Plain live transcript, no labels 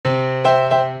Hello,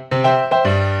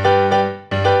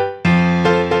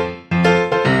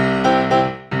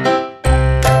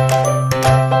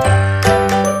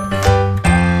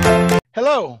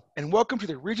 and welcome to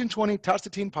the Region 20 Tots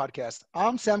to Teen podcast.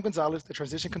 I'm Sam Gonzalez, the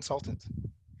transition consultant.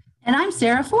 And I'm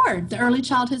Sarah Ford, the Early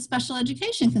Childhood Special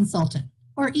Education Consultant,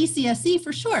 or ECSC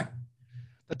for short.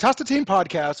 The Tots to Teen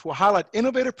podcast will highlight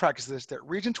innovative practices that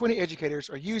Region 20 educators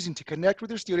are using to connect with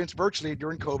their students virtually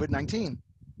during COVID-19.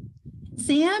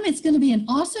 Sam, it's going to be an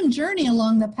awesome journey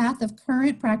along the path of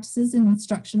current practices in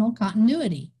instructional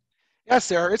continuity. Yes,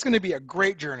 Sarah, it's going to be a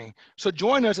great journey. So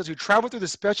join us as we travel through the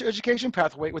special education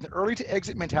pathway with an early to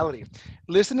exit mentality.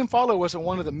 Listen and follow us on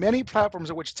one of the many platforms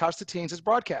on which Tots to Teens is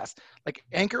broadcast, like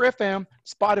Anchor FM,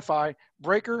 Spotify,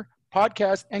 Breaker,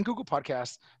 Podcast, and Google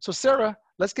Podcasts. So Sarah,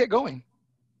 let's get going.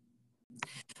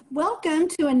 Welcome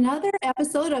to another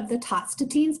episode of the Tots to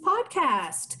Teens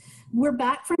podcast. We're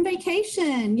back from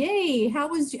vacation. Yay. How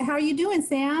are you doing,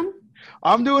 Sam?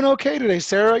 I'm doing okay today,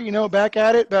 Sarah. You know, back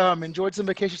at it. Enjoyed some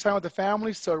vacation time with the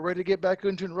family, so ready to get back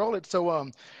into enroll it.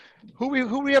 So who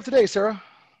we have today, Sarah?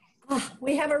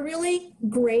 We have a really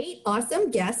great, awesome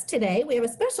guest today. We have a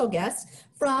special guest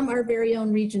from our very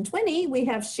own Region 20. We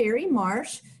have Sherry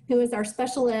Marsh, who is our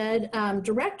special ed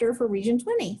director for Region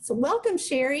 20. So welcome,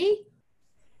 Sherry.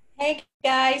 Hey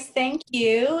guys, thank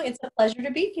you. It's a pleasure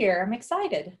to be here. I'm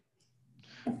excited.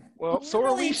 Well, so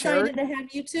are we, excited Sherry. to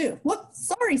have you too. What?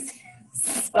 Sorry.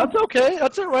 That's okay.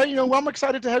 That's all right. You know, I'm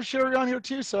excited to have Sherry on here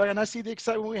too. So, and I see the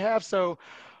excitement we have. So,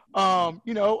 one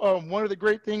of the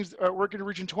great things working in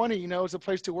Region 20, you know, is a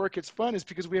place to work. It's fun. Is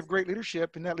because we have great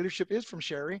leadership, and that leadership is from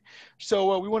Sherry.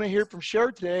 So, we want to hear from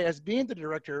Sherry today as being the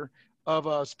director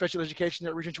of special education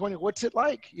at Region 20. What's it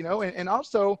like, you know, and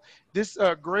also this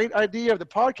great idea of the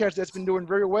podcast that's been doing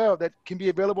very well that can be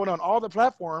available on all the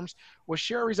platforms was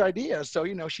Sherry's idea. So,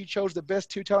 you know, she chose the best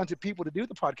two talented people to do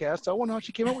the podcast. So I wonder how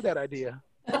she came up with that idea.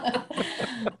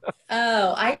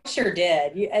 Oh, I sure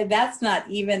did. That's not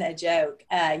even a joke.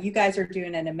 You guys are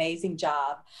doing an amazing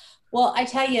job. Well, I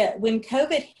tell you, when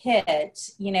COVID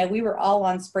hit, you know, we were all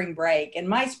on spring break, and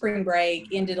my spring break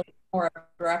ended more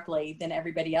abruptly than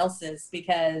everybody else's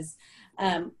because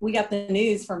we got the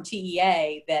news from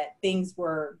TEA that things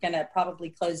were going to probably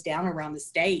close down around the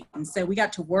state. And so we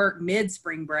got to work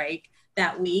mid-spring break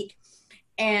that week.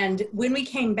 And when we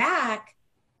came back,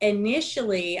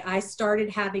 initially, I started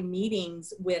having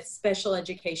meetings with special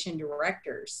education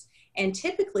directors. And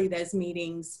typically those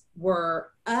meetings were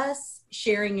us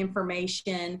sharing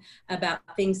information about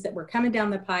things that were coming down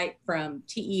the pipe from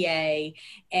TEA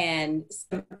and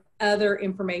some other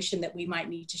information that we might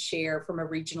need to share from a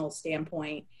regional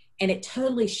standpoint. And it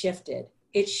totally shifted.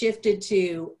 It shifted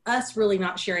to us really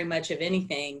not sharing much of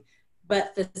anything,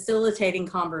 but facilitating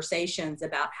conversations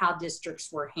about how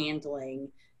districts were handling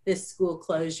this school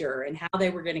closure and how they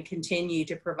were going to continue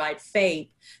to provide FAPE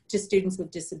to students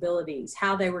with disabilities,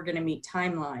 how they were going to meet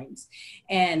timelines.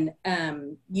 And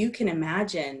you can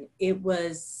imagine it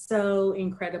was so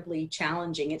incredibly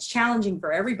challenging. It's challenging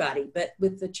for everybody, but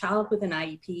with the child with an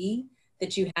IEP,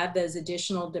 that you have those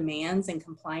additional demands and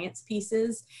compliance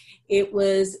pieces, it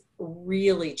was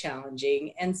really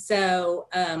challenging. And so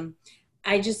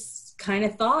I just kind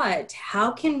of thought,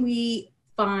 how can we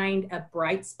find a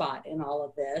bright spot in all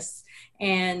of this?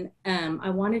 And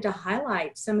I wanted to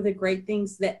highlight some of the great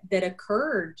things that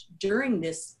occurred during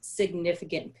this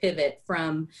significant pivot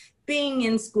from being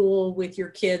in school with your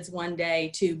kids one day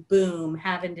to boom,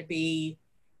 having to be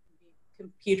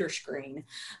computer screen.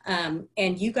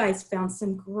 And you guys found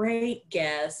some great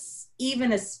guests,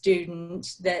 even a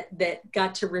student that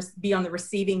got to be on the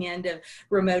receiving end of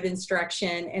remote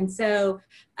instruction. And so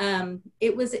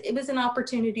it was an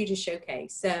opportunity to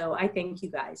showcase. So I thank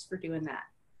you guys for doing that.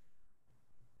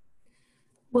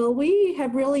 Well, we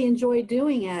have really enjoyed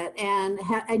doing it,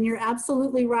 and you're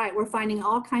absolutely right. We're finding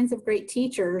all kinds of great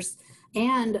teachers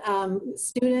and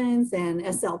students and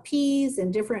SLPs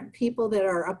and different people that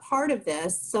are a part of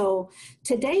this. So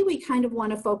today we kind of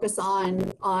want to focus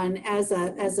on as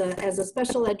a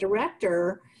special ed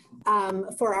director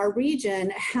for our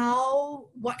region,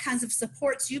 what kinds of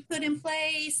supports you put in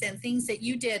place and things that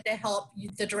you did to help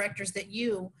the directors that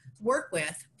you work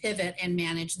with pivot and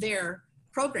manage their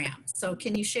programs. So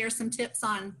can you share some tips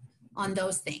on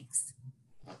those things?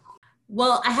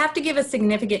 Well, I have to give a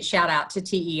significant shout out to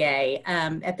TEA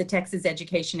at the Texas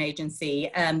Education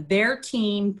Agency. Their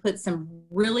team put some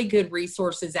really good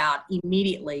resources out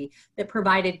immediately that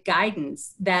provided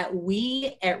guidance that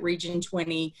we at Region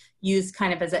 20 use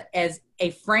kind of as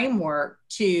a framework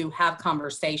to have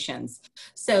conversations.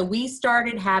 So we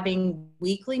started having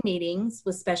weekly meetings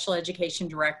with special education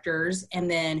directors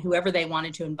and then whoever they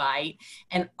wanted to invite.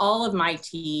 And all of my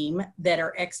team that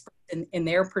are experts in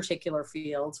their particular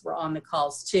fields were on the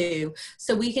calls too.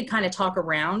 So we could kind of talk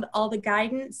around all the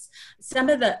guidance. Some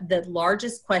of the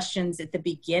largest questions at the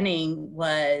beginning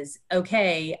was,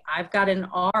 okay, I've got an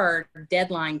R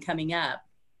deadline coming up.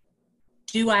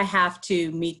 Do I have to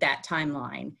meet that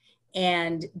timeline?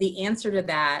 And the answer to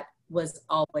that was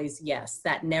always yes.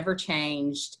 That never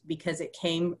changed because it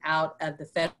came out of the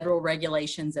federal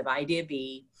regulations of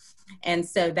IDIB. And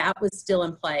so that was still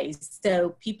in place.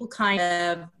 So people kind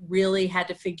of really had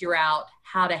to figure out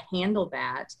how to handle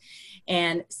that.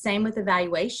 And same with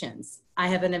evaluations. I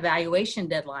have an evaluation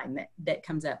deadline that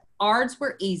comes up. ARDs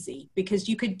were easy because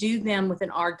you could do them with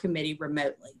an ARD committee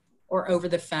remotely or over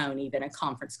the phone, even a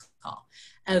conference call.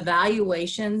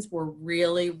 Evaluations were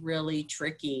really, really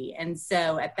tricky. And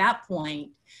so at that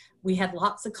point, we had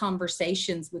lots of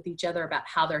conversations with each other about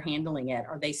how they're handling it.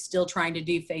 Are they still trying to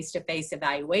do face-to-face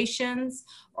evaluations?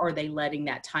 Or are they letting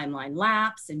that timeline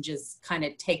lapse and just kind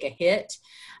of take a hit?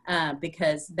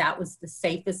 Because that was the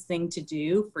safest thing to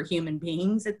do for human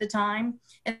beings at the time.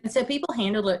 And so people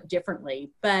handled it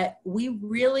differently, but we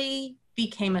really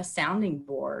became a sounding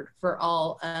board for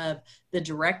all of the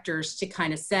directors to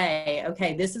kind of say,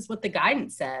 okay, this is what the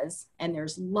guidance says. And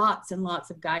there's lots and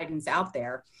lots of guidance out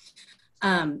there.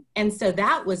 And so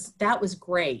that was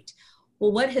great.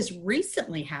 Well, what has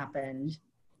recently happened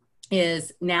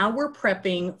is now we're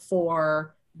prepping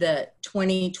for the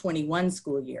 2021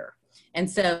 school year. And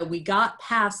so we got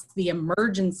past the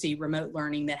emergency remote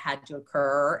learning that had to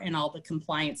occur and all the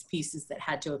compliance pieces that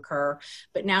had to occur.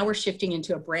 But now we're shifting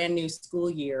into a brand new school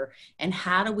year. And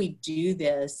how do we do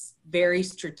this very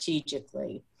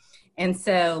strategically? And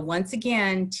so once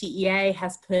again, TEA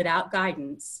has put out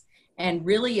guidance. And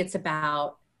really it's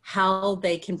about how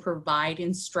they can provide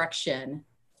instruction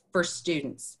for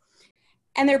students.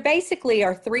 And there basically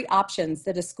are three options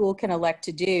that a school can elect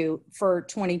to do for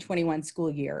 2021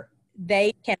 school year.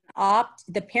 The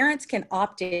parents can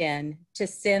opt in to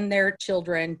send their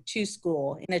children to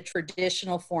school in a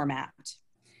traditional format.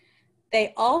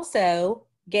 They also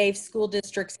gave school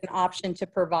districts an option to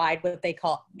provide what they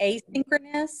call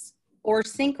asynchronous or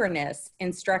synchronous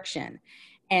instruction.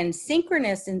 And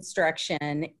synchronous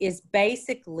instruction is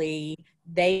basically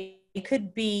they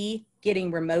could be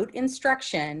getting remote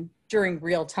instruction during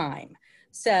real time.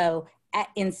 So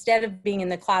instead of being in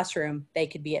the classroom, they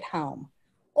could be at home.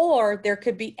 Or there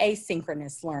could be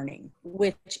asynchronous learning,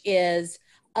 which is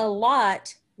a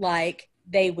lot like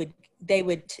they would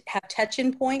have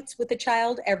touch-in points with the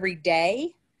child every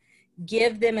day,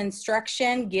 give them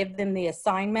instruction, give them the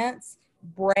assignments,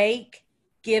 break,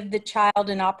 give the child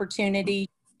an opportunity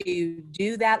to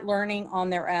do that learning on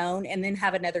their own, and then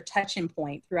have another touch-in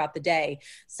point throughout the day.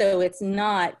 So it's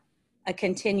not a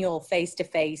continual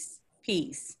face-to-face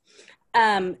piece.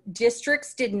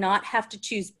 Districts did not have to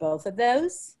choose both of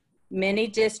those. Many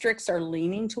districts are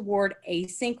leaning toward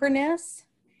asynchronous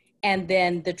and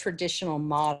then the traditional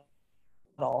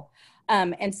model.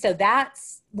 And so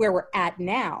that's where we're at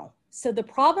now. So the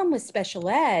problem with special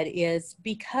ed is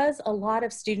because a lot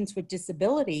of students with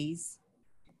disabilities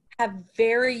have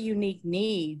very unique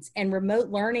needs, and remote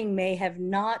learning may have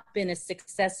not been a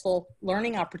successful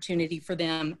learning opportunity for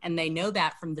them, and they know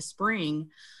that from the spring.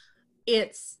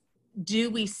 It's, do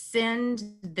we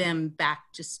send them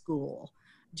back to school?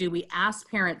 Do we ask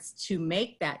parents to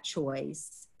make that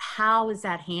choice? How is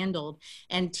that handled?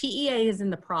 And TEA is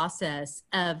in the process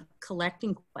of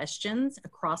collecting questions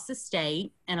across the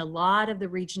state, and a lot of the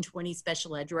Region 20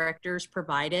 special ed directors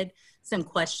provided some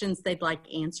questions they'd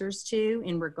like answers to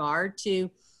in regard to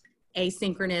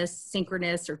asynchronous,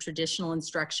 synchronous, or traditional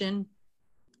instruction.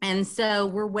 And so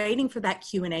we're waiting for that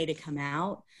Q&A to come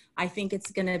out. I think it's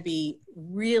going to be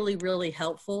really, really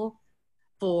helpful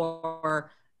for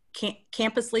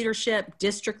campus leadership,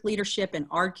 district leadership, and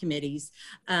ARD committees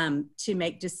to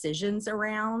make decisions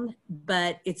around,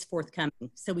 but it's forthcoming.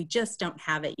 So we just don't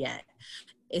have it yet.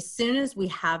 As soon as we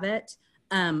have it,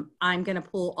 I'm going to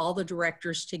pull all the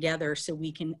directors together so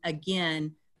we can,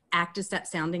 again, act as that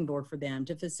sounding board for them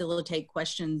to facilitate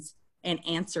questions and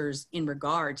answers in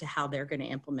regard to how they're going to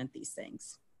implement these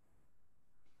things.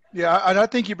 Yeah, and I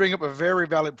think you bring up a very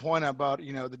valid point about,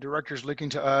 you know, the directors looking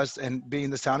to us and being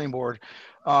the sounding board.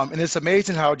 And it's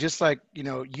amazing how just like, you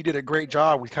know, you did a great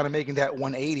job with kind of making that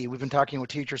 180. We've been talking with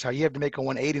teachers how you have to make a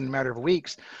 180 in a matter of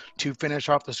weeks to finish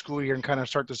off the school year and kind of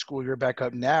start the school year back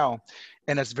up now.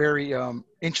 And it's very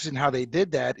interesting how they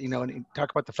did that, you know, and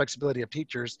talk about the flexibility of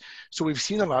teachers. So we've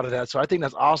seen a lot of that. So I think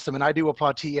that's awesome. And I do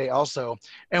applaud TA also.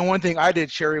 And one thing I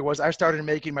did, Sherry, was I started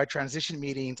making my transition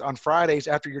meetings on Fridays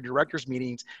after your directors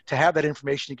meetings to have that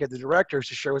information to get the directors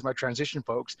to share with my transition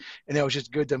folks. And it was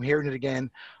just good them hearing it again,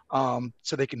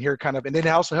 so they can hear kind of, and then it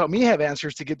also helped me have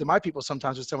answers to give to my people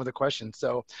sometimes with some of the questions.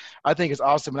 So I think it's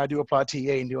awesome. And I do applaud TA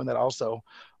in doing that also.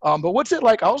 But what's it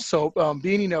like also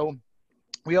being, you know,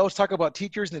 we always talk about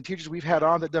teachers and the teachers we've had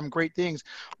on that done great things,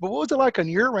 but what was it like on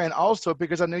your end also?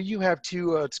 Because I know you have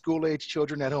two school age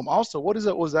children at home also. Was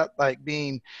that like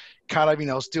being kind of, you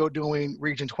know, still doing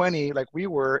Region 20 like we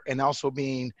were, and also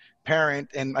being parent?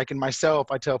 And like in myself,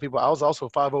 I tell people I was also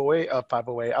 508,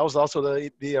 I was also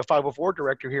the 504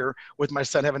 director here with my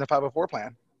son having a 504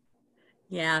 plan.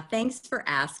 Yeah, thanks for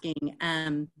asking.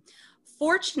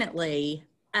 Fortunately,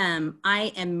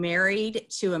 I am married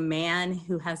to a man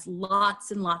who has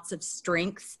lots and lots of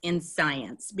strengths in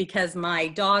science, because my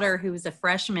daughter, who was a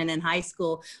freshman in high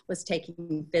school, was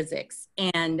taking physics.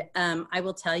 And I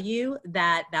will tell you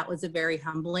that that was a very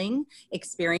humbling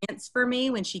experience for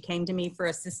me when she came to me for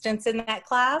assistance in that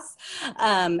class.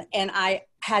 And I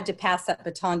had to pass that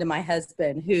baton to my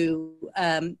husband, who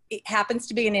happens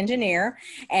to be an engineer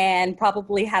and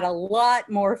probably had a lot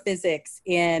more physics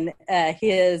in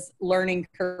his learning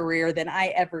career than I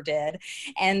ever did.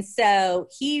 And so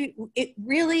it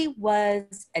really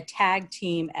was a tag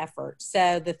team effort.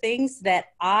 So the things that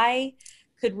I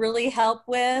could really help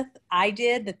with, I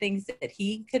did. The things that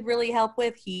he could really help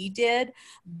with, he did.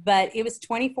 But it was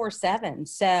 24/7.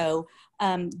 So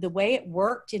the way it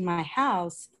worked in my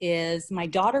house is my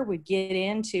daughter would get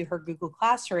into her Google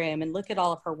Classroom and look at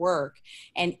all of her work,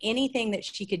 and anything that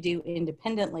she could do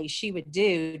independently, she would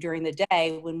do during the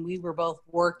day when we were both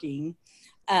working.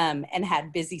 And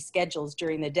had busy schedules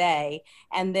during the day.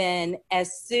 And then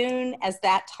as soon as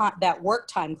that work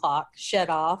time clock shut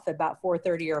off about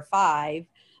 4:30 or 5,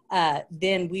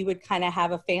 then we would kind of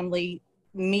have a family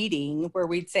meeting where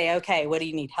we'd say, okay, what do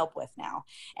you need help with now?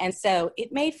 And so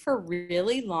it made for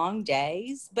really long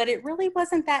days, but it really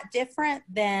wasn't that different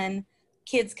than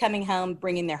kids coming home,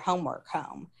 bringing their homework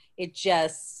home. It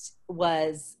just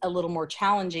was a little more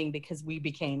challenging because we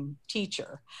became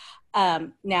teacher.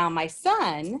 Now my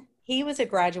son, he was a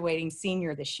graduating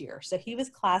senior this year. So he was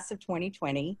class of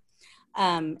 2020.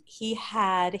 He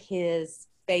had his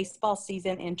baseball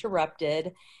season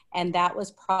interrupted, and that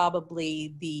was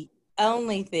probably the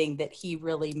only thing that he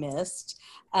really missed.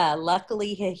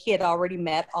 Luckily, he had already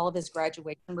met all of his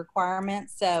graduation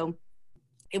requirements. So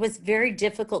it was very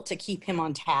difficult to keep him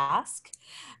on task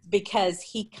because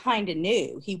he kind of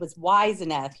knew. He was wise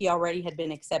enough. He already had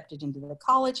been accepted into the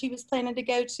college he was planning to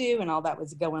go to, and all that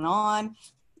was going on.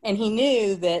 And he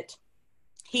knew that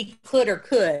he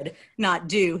could not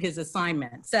do his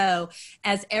assignment. So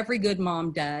as every good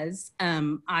mom does,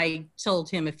 I told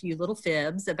him a few little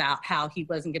fibs about how he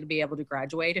wasn't going to be able to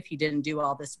graduate if he didn't do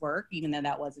all this work, even though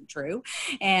that wasn't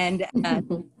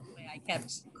I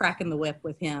kept cracking the whip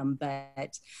with him,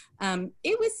 but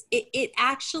it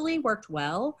actually worked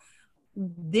well.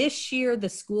 This year, the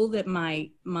school that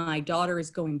my daughter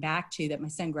is going back to, that my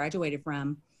son graduated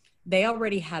from, they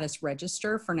already had us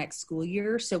register for next school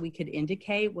year so we could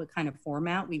indicate what kind of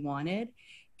format we wanted.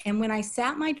 And when I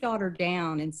sat my daughter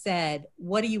down and said,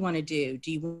 what do you want to do?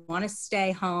 Do you want to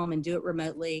stay home and do it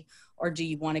remotely, or do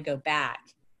you want to go back?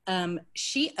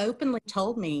 She openly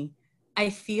told me, I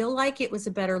feel like it was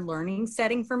a better learning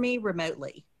setting for me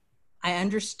remotely. I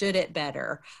understood it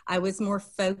better. I was more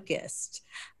focused.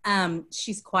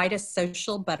 She's quite a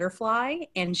social butterfly.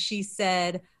 And she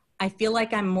said, I feel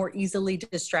like I'm more easily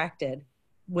distracted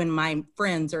when my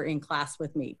friends are in class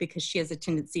with me, because she has a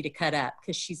tendency to cut up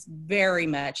because she's very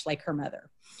much like her mother.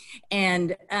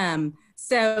 And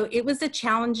so it was a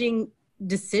challenging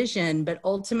decision, but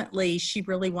ultimately she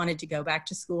really wanted to go back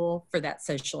to school for that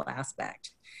social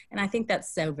aspect. And I think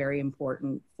that's so very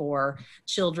important for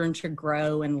children to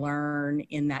grow and learn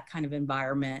in that kind of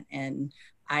environment. And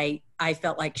I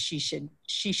felt like she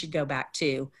should go back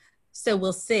too. So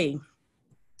we'll see.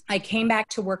 I came back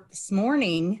to work this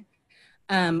morning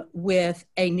with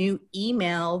a new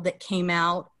email that came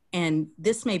out, and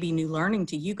this may be new learning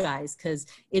to you guys because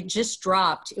it just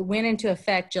dropped. It went into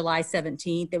effect July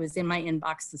 17th. It was in my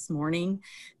inbox this morning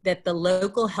that the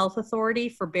local health authority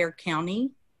for Bexar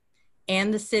County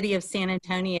and the city of San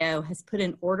Antonio has put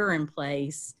an order in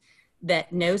place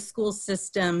that no school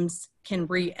systems can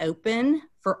reopen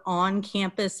for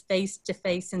on-campus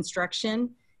face-to-face instruction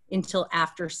until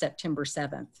after September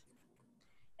 7th.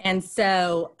 And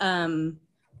so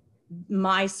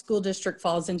my school district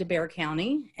falls into Bexar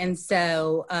County. And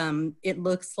so it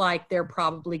looks like they're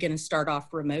probably going to start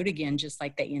off remote again, just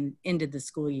like they ended the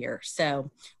school year. So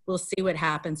we'll see what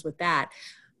happens with that.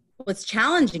 What's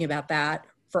challenging about that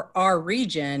for our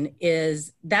region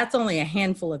is that's only a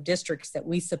handful of districts that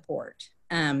we support.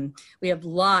 We have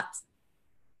lots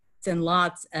and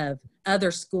lots of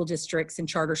other school districts and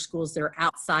charter schools that are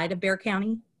outside of Bexar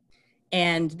County.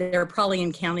 And they're probably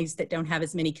in counties that don't have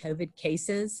as many COVID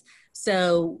cases.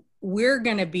 So we're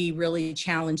going to be really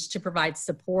challenged to provide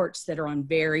supports that are on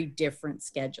very different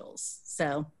schedules.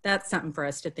 So that's something for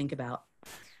us to think about.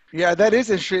 Yeah, that is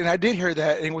interesting. I did hear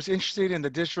that. And what's interesting in the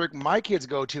district my kids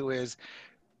go to is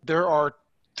there are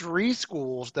 3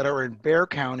 schools that are in Bexar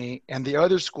County and the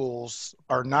other schools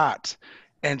are not.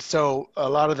 And so a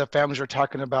lot of the families are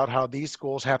talking about how these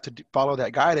schools have to follow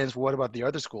that guidance. What about the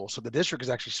other schools? So the district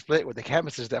is actually split with the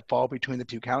campuses that fall between the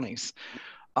 2 counties.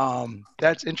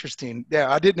 That's interesting.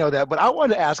 Yeah, I did know that. But I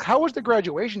wanted to ask, how was the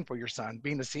graduation for your son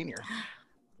being a senior?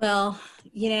 Well,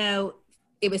 you know,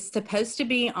 it was supposed to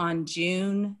be on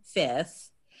June 5th.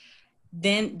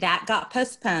 Then that got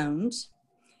postponed.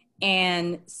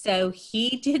 And so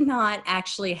he did not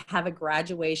actually have a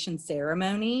graduation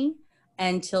ceremony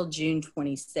until June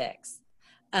 26th,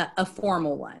 a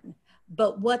formal one.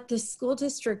 But what the school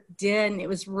district did, and it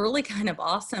was really kind of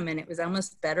awesome, and it was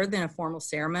almost better than a formal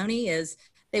ceremony, is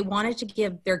they wanted to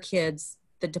give their kids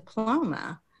the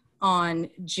diploma on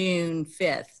June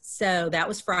 5th. So that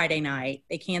was Friday night.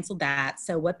 They canceled that.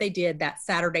 So what they did that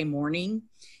Saturday morning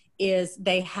is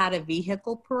they had a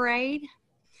vehicle parade,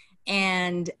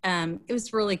 and it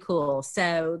was really cool.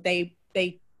 So they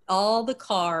all the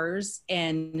cars,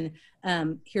 and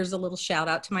here's a little shout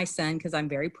out to my son because I'm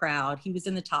very proud. He was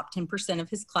in the top 10% of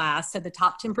his class. So the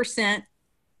top 10%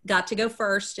 got to go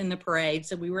first in the parade.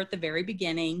 So we were at the very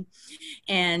beginning.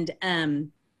 And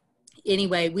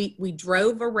anyway, we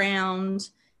drove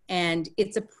around, and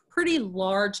it's a pretty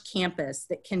large campus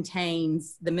that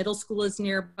contains the middle school is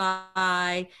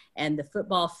nearby, and the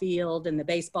football field and the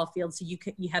baseball field. So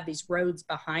you have these roads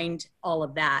behind all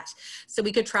of that. So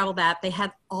we could travel that. They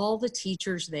had all the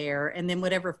teachers there, and then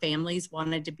whatever families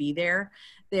wanted to be there,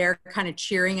 they're kind of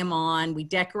cheering them on. We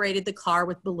decorated the car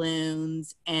with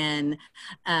balloons and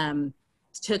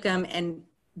took him and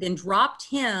then dropped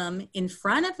him in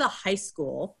front of the high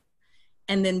school.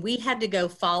 And then we had to go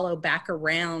follow back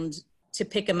around to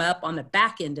pick him up on the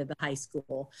back end of the high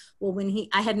school. Well,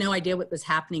 I had no idea what was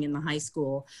happening in the high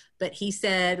school, but he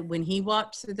said when he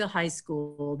walked through the high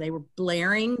school, they were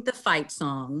blaring the fight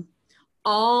song.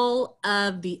 All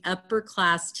of the upper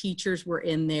class teachers were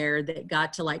in there that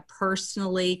got to like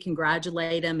personally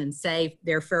congratulate him and say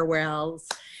their farewells.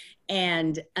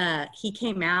 And he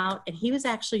came out and he was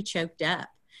actually choked up.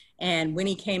 And when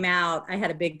he came out, I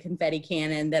had a big confetti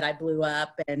cannon that I blew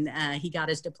up, and he got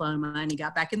his diploma and he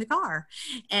got back in the car.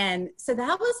 And so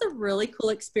that was a really cool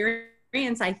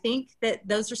experience. I think that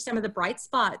those are some of the bright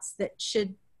spots that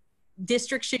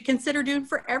districts should consider doing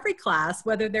for every class,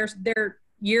 whether their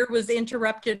year was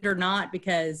interrupted or not,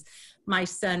 because my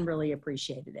son really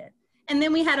appreciated it. And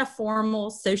then we had a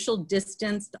formal social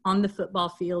distance on the football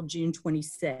field June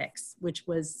 26th, which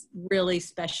was really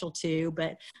special too.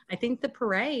 But I think the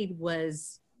parade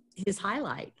was his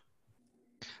highlight.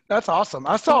 That's awesome.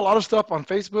 I saw a lot of stuff on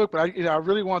Facebook, but I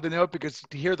really wanted to know it because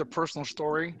to hear the personal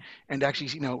story and actually,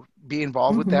 be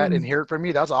involved with that and hear it from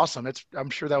you, that's awesome. I'm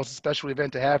sure that was a special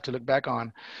event to have to look back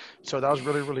on. So that was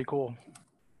really, really cool.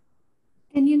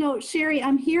 And Sherry,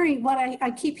 I'm hearing what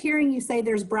I keep hearing you say,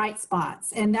 there's bright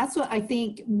spots. And that's what I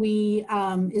think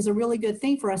is a really good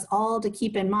thing for us all to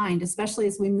keep in mind, especially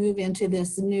as we move into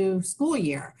this new school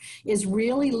year, is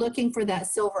really looking for that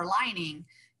silver lining,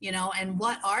 and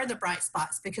what are the bright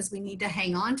spots, because we need to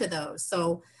hang on to those.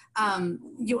 So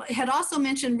you had also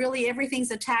mentioned really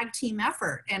everything's a tag team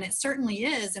effort, and it certainly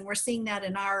is. And we're seeing that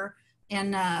in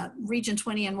Region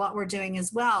 20 and what we're doing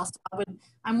as well. So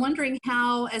I'm wondering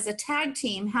how, as a tag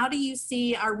team, how do you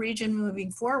see our region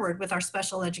moving forward with our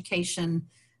special education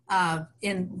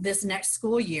in this next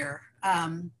school year?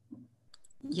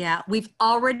 Yeah, we've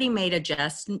already made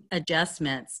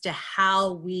adjustments to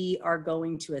how we are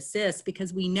going to assist,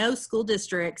 because we know every school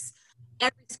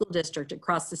district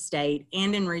across the state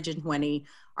and in Region 20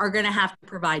 are going to have to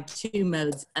provide 2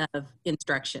 modes of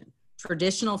instruction.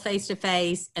 Traditional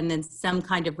face-to-face, and then some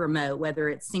kind of remote, whether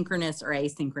it's synchronous or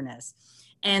asynchronous.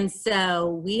 And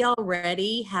so we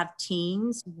already have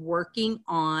teams working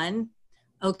on,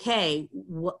 okay,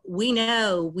 we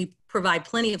know we provide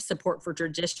plenty of support for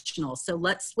traditional. So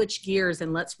let's switch gears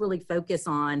and let's really focus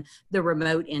on the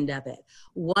remote end of it.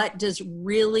 What does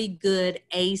really good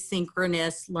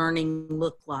asynchronous learning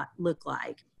look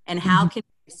like? And how can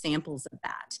we samples of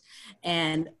that?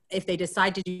 And if they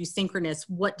decide to do synchronous,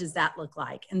 what does that look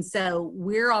like? And so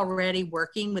we're already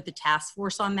working with the task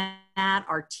force on that.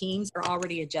 Our teams are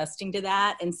already adjusting to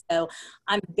that. And so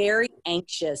I'm very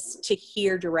anxious to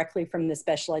hear directly from the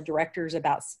special ed directors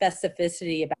about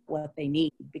specificity about what they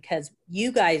need, because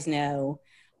you guys know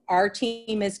our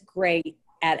team is great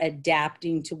at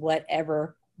adapting to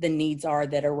whatever the needs are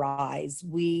that arise.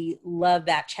 We love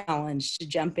that challenge to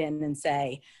jump in and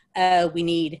say, we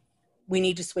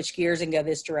need to switch gears and go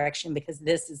this direction because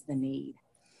this is the need.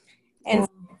 And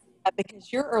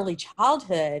because your early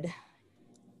childhood,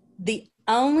 the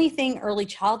only thing early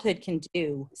childhood can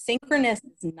do, synchronous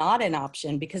is not an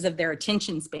option because of their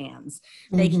attention spans.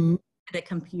 They can sit at a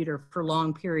computer for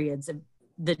long periods of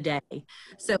the day.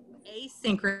 So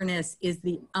asynchronous is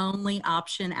the only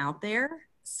option out there.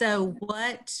 So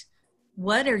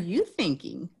what are you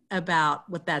thinking about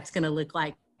what that's going to look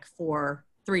like for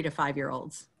 3 to 5 year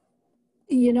olds?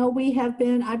 You know, I've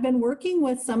been working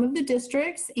with some of the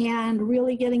districts and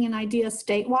really getting an idea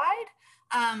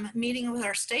statewide, meeting with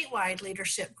our statewide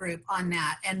leadership group on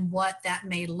that and what that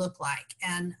may look like.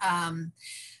 And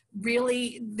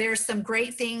really, there's some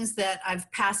great things that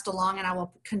I've passed along and I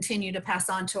will continue to pass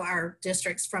on to our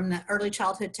districts from the Early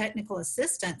Childhood Technical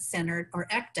Assistance Center, or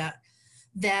ECTA,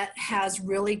 that has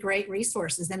really great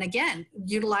resources. And again,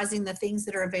 utilizing the things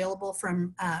that are available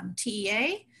from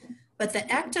TEA, but the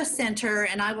ECTA Center,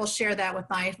 and I will share that with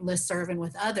my listserv and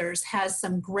with others, has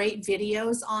some great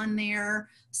videos on their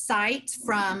site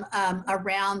from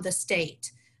around the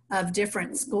state of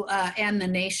different school and the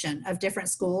nation of different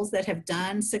schools that have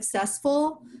done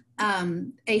successful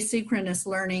asynchronous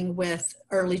learning with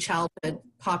early childhood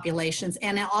populations,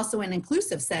 and also in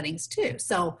inclusive settings too.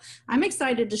 So I'm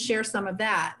excited to share some of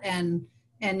that and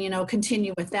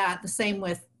continue with that. The same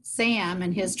with Sam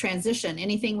and his transition.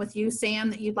 Anything with you, Sam,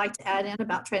 that you'd like to add in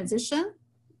about transition?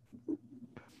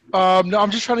 No, I'm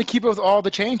just trying to keep up with all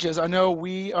the changes. I know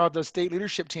we, the state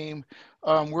leadership team,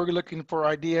 we're looking for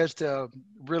ideas to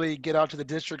really get out to the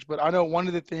districts. But I know one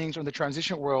of the things in the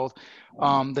transition world,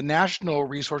 the national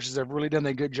resources have really done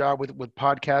a good job with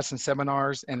podcasts and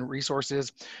seminars and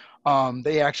resources.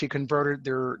 They actually converted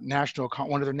their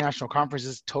one of their national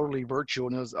conferences totally virtual,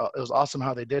 and it was awesome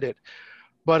how they did it.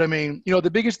 But I mean,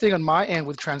 the biggest thing on my end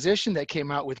with transition that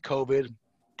came out with COVID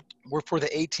were for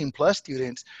the 18 plus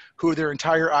students who their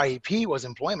entire IEP was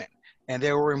employment, and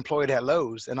they were employed at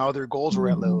Lowe's and all their goals were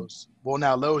at Lowe's. Well,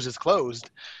 now Lowe's is closed,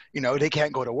 they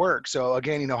can't go to work. So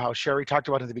again, how Sherry talked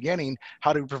about in the beginning,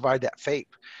 how do we provide that FAPE?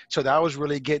 So that was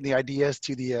really getting the ideas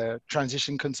to the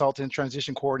transition consultants,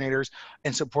 transition coordinators,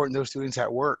 and supporting those students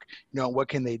at work. What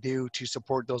can they do to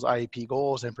support those IEP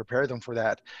goals and prepare them for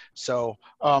that? So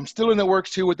still in the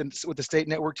works too with the state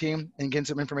network team and getting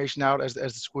some information out as the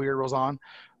school year rolls on.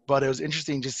 But it was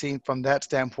interesting just seeing from that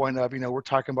standpoint of, we're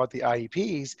talking about the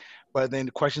IEPs, but then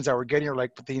the questions that we're getting are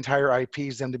like, but the entire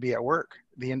IEPs them to be at work.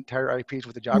 The entire IEPs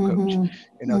with the job coach.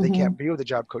 They can't be with the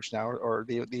job coach now, or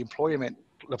the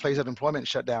place of employment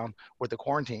shut down with the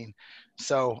quarantine.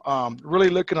 So really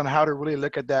looking on how to really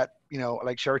look at that,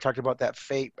 like Sherry talked about, that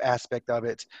FAPE aspect of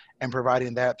it and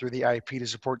providing that through the IEP to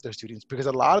support those students. Because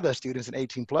a lot of the students in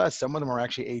 18 plus, some of them are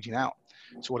actually aging out.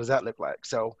 So what does that look like?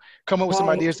 So come up with some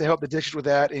ideas to help the district with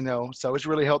that, so it's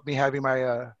really helped me having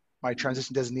my my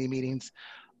transition designee meetings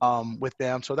with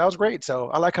them. So that was great. So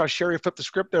I like how Sherry flipped the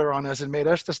script there on us and made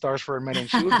us the stars for a minute.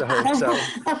 She was the host.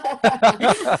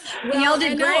 So y'all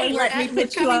did great. Let me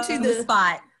put you on the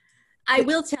spot. I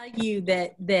will tell you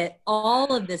that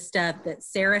all of the stuff that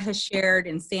Sarah has shared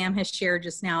and Sam has shared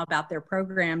just now about their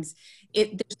programs, there's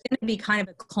going to be kind of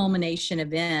a culmination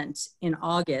event in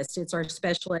August. It's our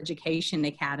Special Education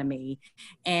Academy,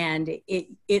 and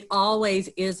it always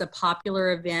is a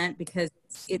popular event because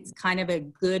it's kind of a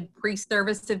good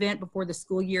pre-service event before the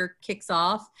school year kicks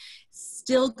off.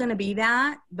 Still going to be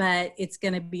that, but it's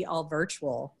going to be all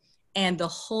virtual. And the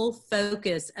whole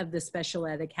focus of the Special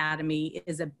Ed Academy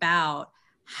is about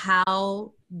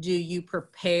how do you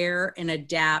prepare and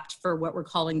adapt for what we're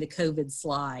calling the COVID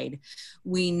slide.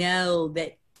 We know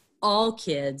that all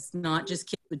kids, not just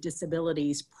kids with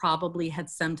disabilities, probably had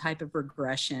some type of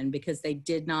regression because they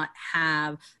did not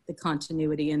have the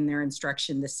continuity in their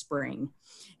instruction this spring.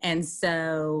 And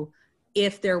so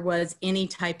if there was any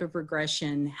type of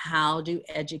regression, how do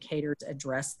educators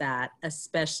address that,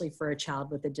 especially for a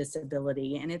child with a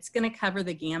disability? And it's going to cover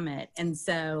the gamut. And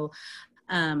so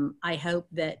I hope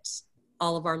that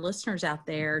all of our listeners out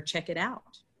there check it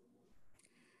out.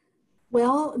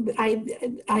 Well,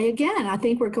 I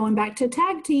think we're going back to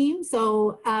tag team.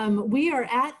 So we're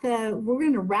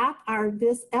going to wrap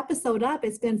this episode up.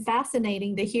 It's been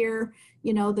fascinating to hear,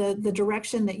 the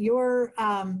direction that you're,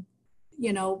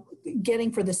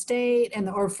 getting for the state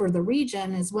or for the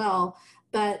region as well.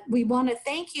 But we want to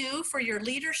thank you for your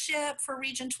leadership for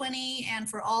Region 20 and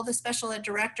for all the special ed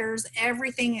directors.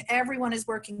 Everyone is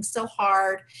working so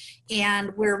hard,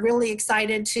 and we're really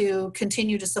excited to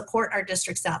continue to support our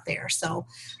districts out there. So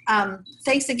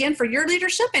thanks again for your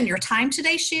leadership and your time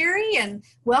today, Sherry, and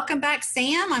welcome back,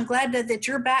 Sam. I'm glad that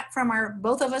you're back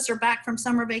both of us are back from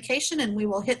summer vacation, and we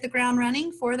will hit the ground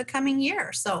running for the coming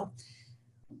year. So.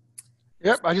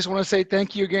 Yep. I just want to say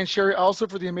thank you again, Sherry, also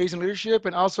for the amazing leadership.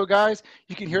 And also, guys,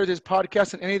 you can hear this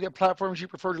podcast on any of the platforms you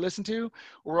prefer to listen to.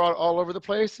 We're all over the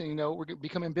place, and, we're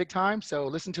becoming big time. So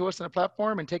listen to us on a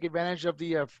platform and take advantage of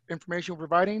the information we're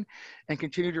providing, and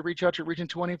continue to reach out to Region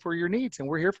 20 for your needs. And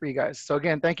we're here for you guys. So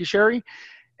again, thank you, Sherry.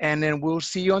 And then we'll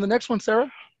see you on the next one,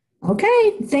 Sarah.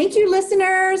 Okay. Thank you,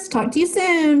 listeners. Talk to you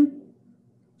soon.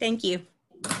 Thank you.